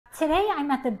Today I'm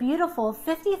at the beautiful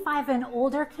 55 and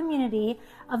older community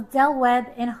of Del Webb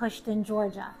in Hoschton,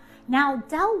 Georgia. Now,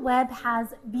 Del Webb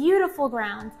has beautiful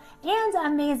grounds and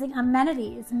amazing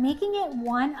amenities, making it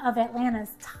one of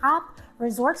Atlanta's top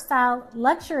resort-style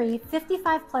luxury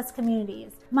 55-plus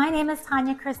communities. My name is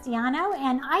Tanya Cristiano,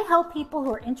 and I help people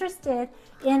who are interested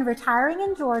in retiring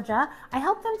in Georgia. I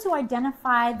help them to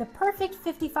identify the perfect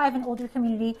 55 and older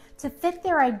community to fit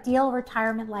their ideal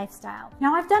retirement lifestyle.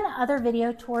 Now, I've done other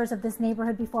video tours of this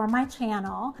neighborhood before on my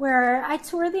channel, where I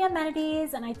tour the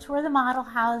amenities and I tour the model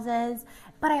houses,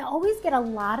 but I always get a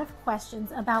lot of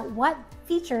questions about what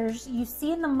features you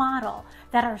see in the model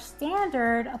that are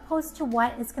standard opposed to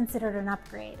what is considered an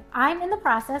upgrade. I'm in the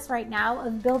process right now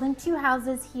of building 2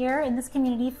 houses here in this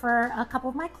community for a couple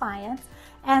of my clients.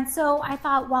 And so I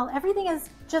thought, while everything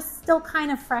is just still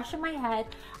kind of fresh in my head,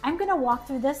 I'm gonna walk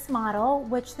through this model,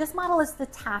 which this model is the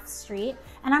Taft Street,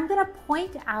 and I'm gonna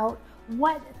point out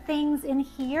what things in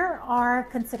here are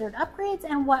considered upgrades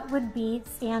and what would be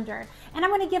standard. And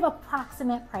I'm going to give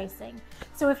approximate pricing.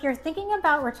 So if you're thinking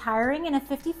about retiring in a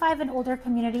 55 and older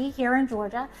community here in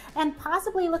Georgia and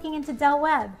possibly looking into Del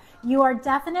Webb, you are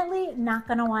definitely not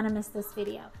going to want to miss this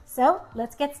video. So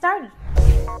let's get started.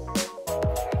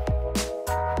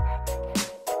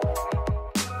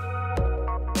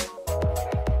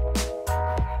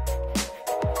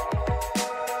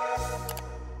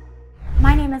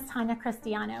 My name is Tanya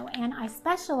Cristiano, and I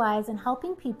specialize in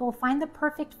helping people find the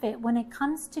perfect fit when it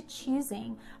comes to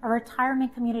choosing a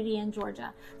retirement community in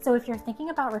Georgia. So if you're thinking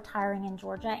about retiring in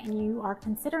Georgia and you are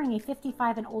considering a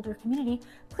 55 and older community,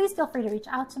 please feel free to reach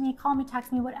out to me, call me,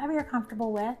 text me, whatever you're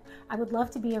comfortable with. I would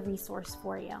love to be a resource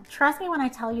for you. Trust me when I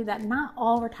tell you that not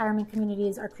all retirement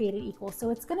communities are created equal, so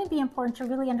it's going to be important to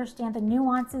really understand the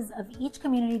nuances of each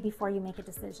community before you make a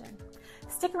decision.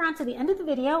 Stick around to the end of the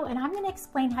video, and I'm going to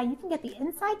explain how you can get the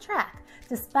inside track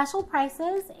to special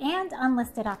prices and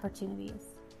unlisted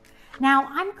opportunities. Now,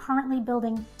 I'm currently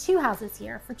building 2 houses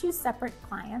here for 2 separate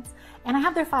clients, and I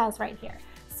have their files right here.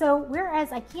 So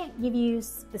whereas I can't give you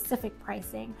specific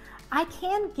pricing, I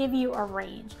can give you a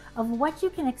range of what you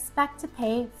can expect to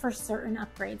pay for certain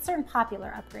upgrades, certain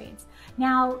popular upgrades.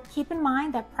 Now, keep in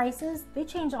mind that prices, they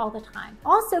change all the time.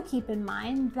 Also keep in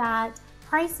mind that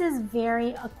prices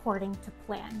vary according to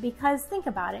plan, because think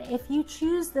about it, if you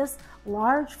choose this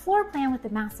large floor plan with a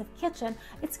massive kitchen,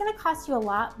 it's going to cost you a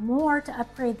lot more to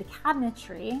upgrade the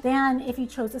cabinetry than if you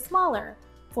chose a smaller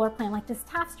floor plan like this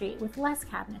Taft Street with less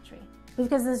cabinetry,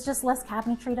 because there's just less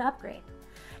cabinetry to upgrade.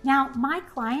 Now, my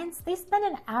clients, they spend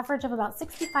an average of about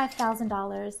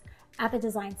 $65,000 at the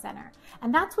design center.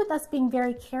 And that's with us being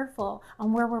very careful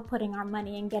on where we're putting our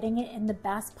money and getting it in the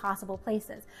best possible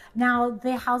places. Now,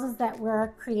 the houses that we're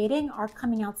creating are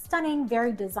coming out stunning,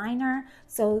 very designer.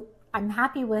 So I'm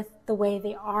happy with the way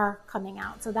they are coming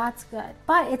out. So that's good.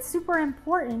 But it's super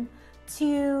important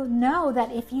to know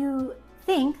that if you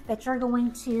think that you're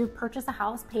going to purchase a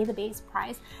house, pay the base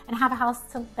price, and have a house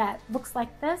that looks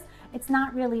like this, it's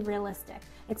not really realistic.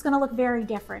 It's going to look very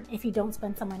different if you don't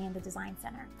spend some money in the design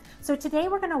center. So today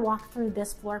we're going to walk through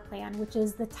this floor plan, which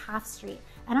is the Taft Street,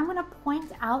 and I'm going to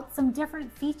point out some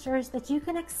different features that you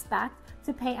can expect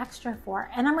to pay extra for,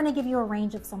 and I'm going to give you a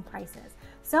range of some prices.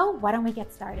 So why don't we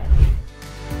get started?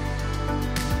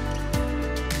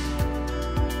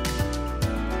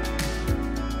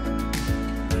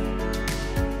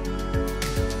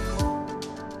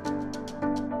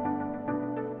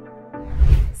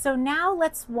 So now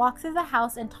let's walk through the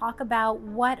house and talk about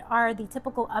what are the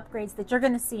typical upgrades that you're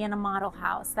going to see in a model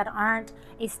house that aren't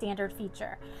a standard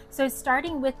feature. So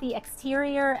starting with the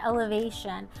exterior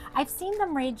elevation, I've seen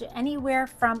them range anywhere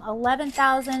from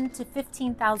 $11,000 to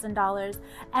 $15,000,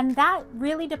 and that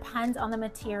really depends on the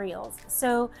materials.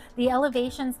 So the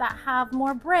elevations that have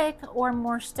more brick or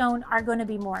more stone are going to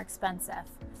be more expensive.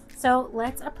 So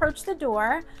let's approach the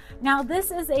door. Now this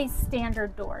is a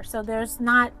standard door, so there's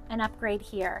not an upgrade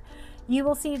here. You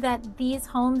will see that these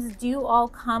homes do all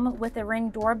come with a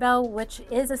Ring doorbell, which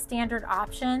is a standard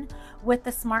option with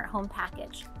the smart home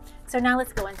package. So now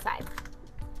let's go inside.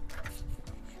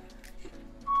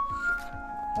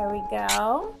 Here we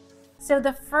go. So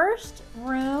the first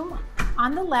room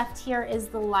on the left here is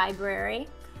the library.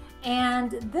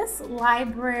 And this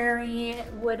library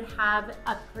would have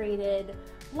upgraded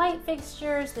light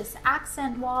fixtures. This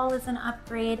accent wall is an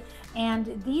upgrade,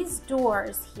 and these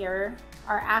doors here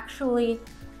are actually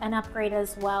an upgrade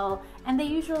as well, and they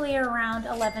usually are around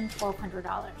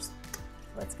 $1,100–$1,200.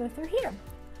 Let's go through here.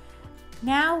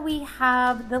 Now we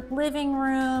have the living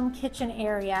room, kitchen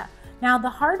area. Now the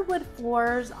hardwood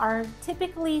floors are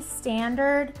typically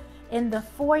standard in the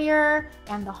foyer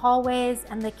and the hallways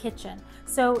and the kitchen.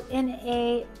 So in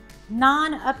a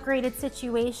non-upgraded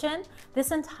situation,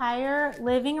 this entire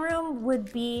living room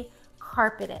would be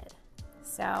carpeted.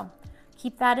 So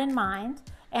keep that in mind.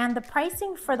 And the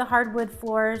pricing for the hardwood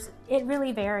floors, it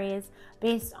really varies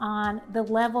based on the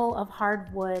level of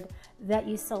hardwood that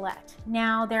you select.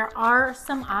 Now, there are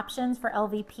some options for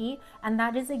LVP, and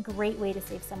that is a great way to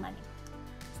save some money.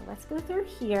 So let's go through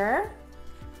here.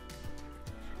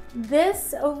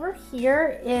 This over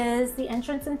here is the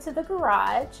entrance into the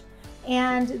garage,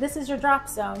 and this is your drop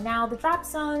zone. Now, the drop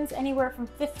zone's anywhere from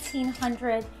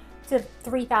 $1,500 to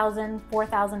 $3,000,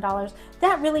 $4,000.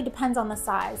 That really depends on the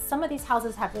size. Some of these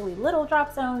houses have really little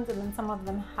drop zones, and then some of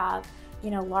them have,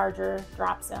 larger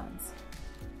drop zones.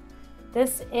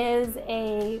 This is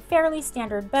a fairly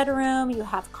standard bedroom. You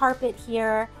have carpet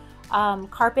here.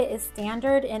 Carpet is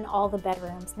standard in all the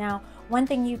bedrooms. Now, one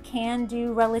thing you can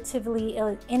do relatively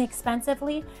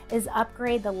inexpensively is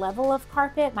upgrade the level of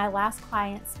carpet. My last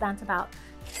client spent about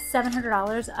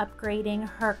 $700 upgrading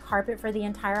her carpet for the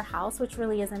entire house, which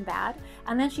really isn't bad.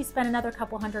 And then she spent another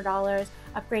couple $100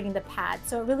 upgrading the pad.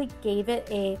 So it really gave it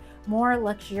a more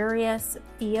luxurious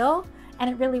feel, and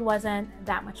it really wasn't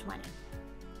that much money.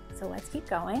 So let's keep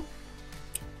going.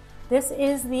 This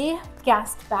is the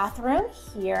guest bathroom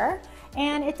here,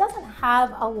 and it doesn't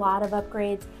have a lot of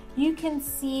upgrades. You can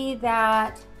see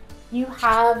that you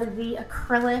have the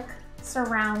acrylic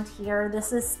surround here.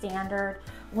 This is standard.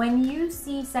 When you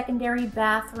see secondary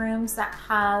bathrooms that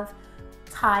have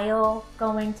tile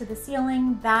going to the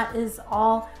ceiling, that is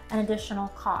all an additional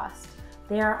cost.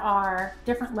 There are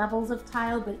different levels of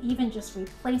tile, but even just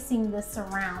replacing the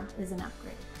surround is an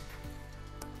upgrade.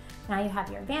 Now you have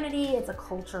your vanity, it's a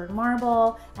cultured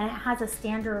marble, and it has a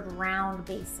standard round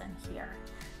basin here.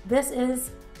 This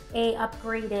is a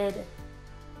upgraded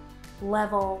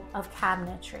level of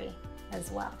cabinetry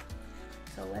as well.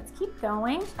 So let's keep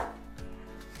going.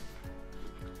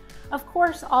 Of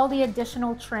course, all the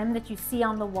additional trim that you see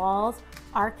on the walls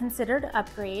are considered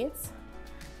upgrades.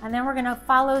 And then we're gonna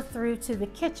follow through to the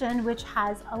kitchen, which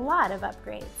has a lot of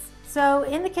upgrades. So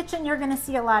in the kitchen, you're gonna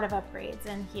see a lot of upgrades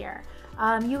in here.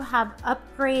 You have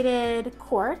upgraded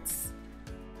quartz.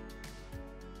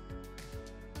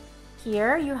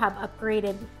 Here you have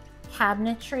upgraded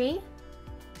cabinetry,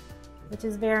 which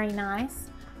is very nice.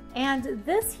 And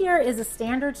this here is a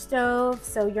standard stove,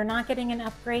 so you're not getting an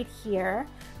upgrade here.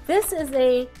 This is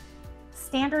a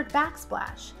standard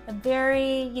backsplash, a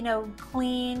very,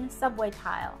 clean subway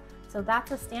tile. So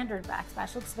that's a standard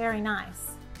backsplash, looks very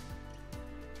nice.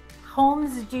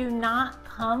 Homes do not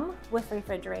come with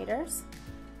refrigerators.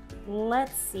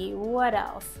 Let's see, what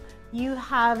else? You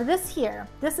have this here.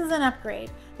 This is an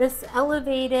upgrade. This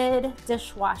elevated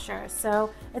dishwasher. So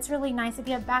it's really nice if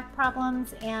you have back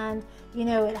problems, and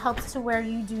it helps to where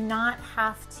you do not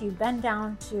have to bend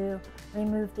down to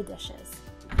remove the dishes.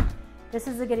 This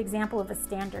is a good example of a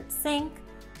standard sink.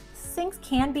 Sinks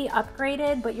can be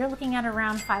upgraded, but you're looking at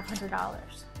around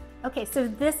 $500. Okay, so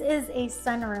this is a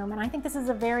sunroom, and I think this is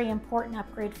a very important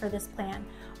upgrade for this plan.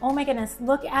 Oh my goodness,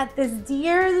 look at this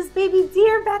deer, this baby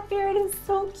deer back there. It is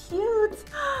so cute.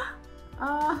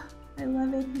 Oh, I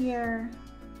love it here.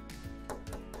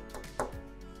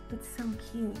 It's so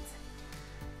cute.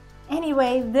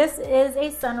 Anyway, this is a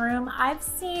sunroom. I've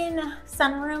seen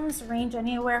sunrooms range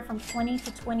anywhere from $20,000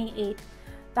 to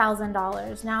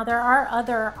 $28,000. Now, there are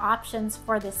other options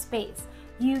for this space.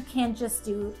 You can just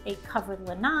do a covered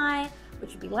lanai,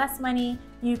 which would be less money.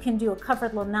 You can do a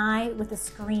covered lanai with a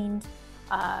screened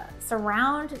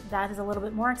surround. That is a little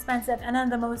bit more expensive. And then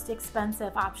the most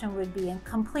expensive option would be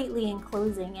completely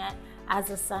enclosing it as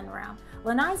a sunroom.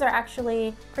 Lanais are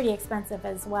actually pretty expensive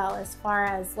as well, as far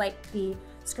as like the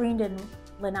screened-in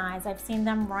lanais. I've seen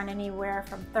them run anywhere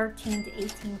from $13,000 to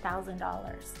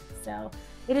 $18,000. So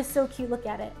it is so cute. Look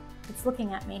at it. It's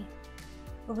looking at me.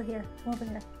 Over here. Come over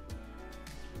here.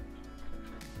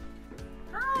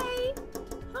 Hi.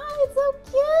 Hi. It's so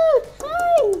cute.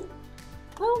 Hi.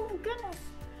 Oh my goodness.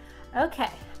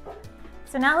 Okay.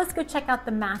 So now let's go check out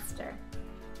the master.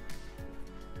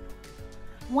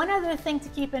 One other thing to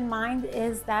keep in mind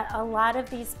is that a lot of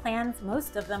these plans,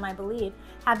 most of them I believe,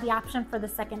 have the option for the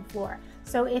second floor.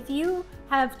 So if you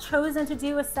have chosen to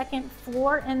do a second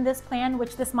floor in this plan,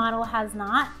 which this model has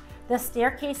not, the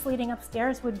staircase leading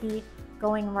upstairs would be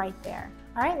going right there.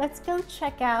 All right, let's go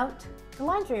check out the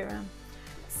laundry room.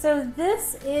 So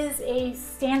this is a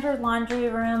standard laundry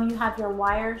room. You have your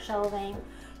wire shelving.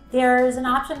 There's an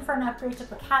option for an upgrade to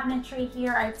put cabinetry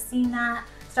here. I've seen that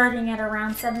starting at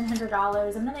around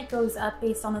 $700, and then it goes up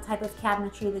based on the type of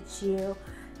cabinetry that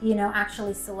you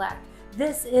actually select.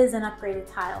 This is an upgraded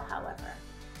tile, however.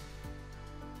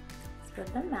 Let's go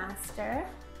to the master.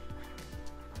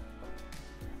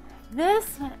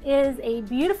 This is a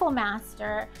beautiful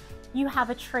master. You have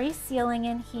a tray ceiling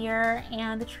in here,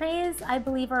 and the trays, I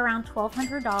believe, are around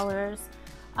 $1,200.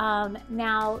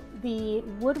 Now, the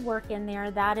woodwork in there,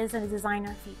 that is a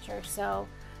designer feature, so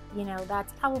you know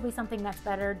that's probably something that's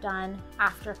better done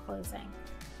after closing.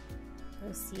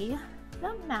 Go see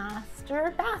the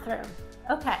master bathroom.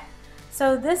 Okay,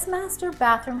 so this master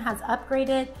bathroom has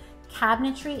upgraded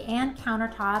cabinetry and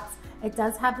countertops. It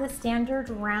does have the standard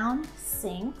round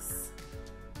sinks,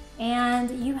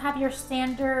 and you have your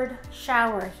standard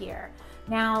shower here.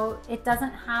 Now, it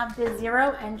doesn't have the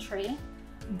zero entry,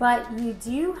 but you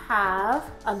do have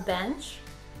a bench,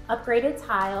 upgraded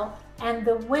tile, and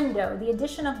the window. The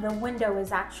addition of the window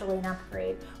is actually an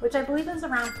upgrade, which I believe is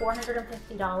around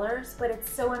 $450, but it's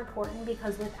so important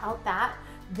because without that,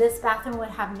 this bathroom would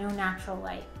have no natural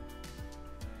light.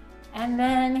 And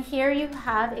then here you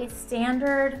have a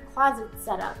standard closet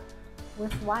setup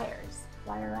with wires,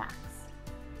 wire racks,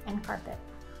 and carpet.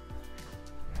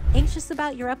 Anxious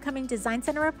about your upcoming design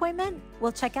center appointment?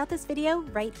 Well, check out this video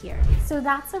right here. So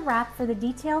that's a wrap for the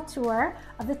detailed tour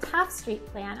of the Taft Street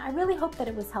plan. I really hope that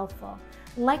it was helpful.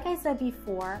 Like I said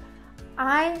before,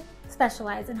 I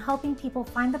specialize in helping people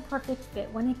find the perfect fit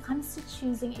when it comes to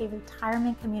choosing a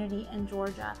retirement community in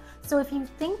Georgia. So if you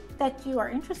think that you are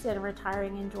interested in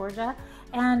retiring in Georgia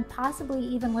and possibly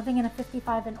even living in a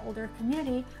 55 and older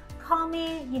community, call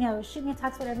me, shoot me a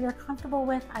text, whatever you're comfortable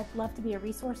with. I'd love to be a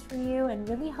resource for you and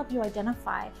really help you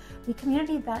identify the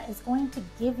community that is going to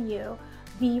give you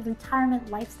the retirement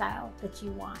lifestyle that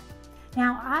you want.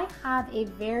 Now, I have a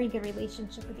very good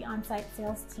relationship with the on-site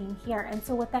sales team here, and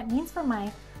so what that means for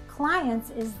my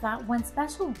clients is that when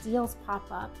special deals pop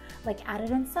up, like added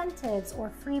incentives or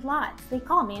free lots, they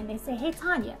call me and they say, hey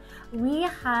Tanya, we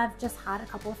have just had a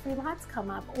couple of free lots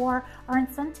come up, or our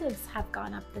incentives have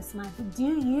gone up this month.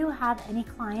 Do you have any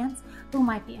clients who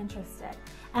might be interested?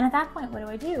 And at that point,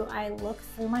 what do? I look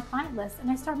through my client list and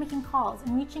I start making calls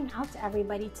and reaching out to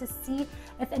everybody to see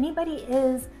if anybody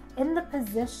is in the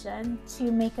position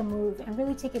to make a move and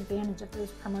really take advantage of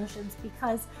those promotions,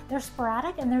 because they're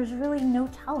sporadic and there's really no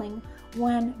telling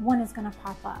when one is going to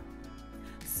pop up.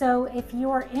 So if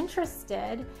you're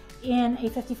interested in a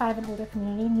 55 and older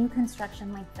community, new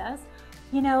construction like this,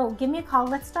 give me a call.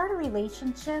 Let's start a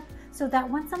relationship so that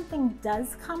when something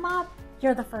does come up,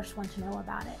 you're the first one to know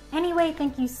about it. Anyway,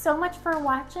 thank you so much for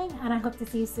watching, and I hope to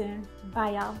see you soon.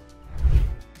 Bye, y'all.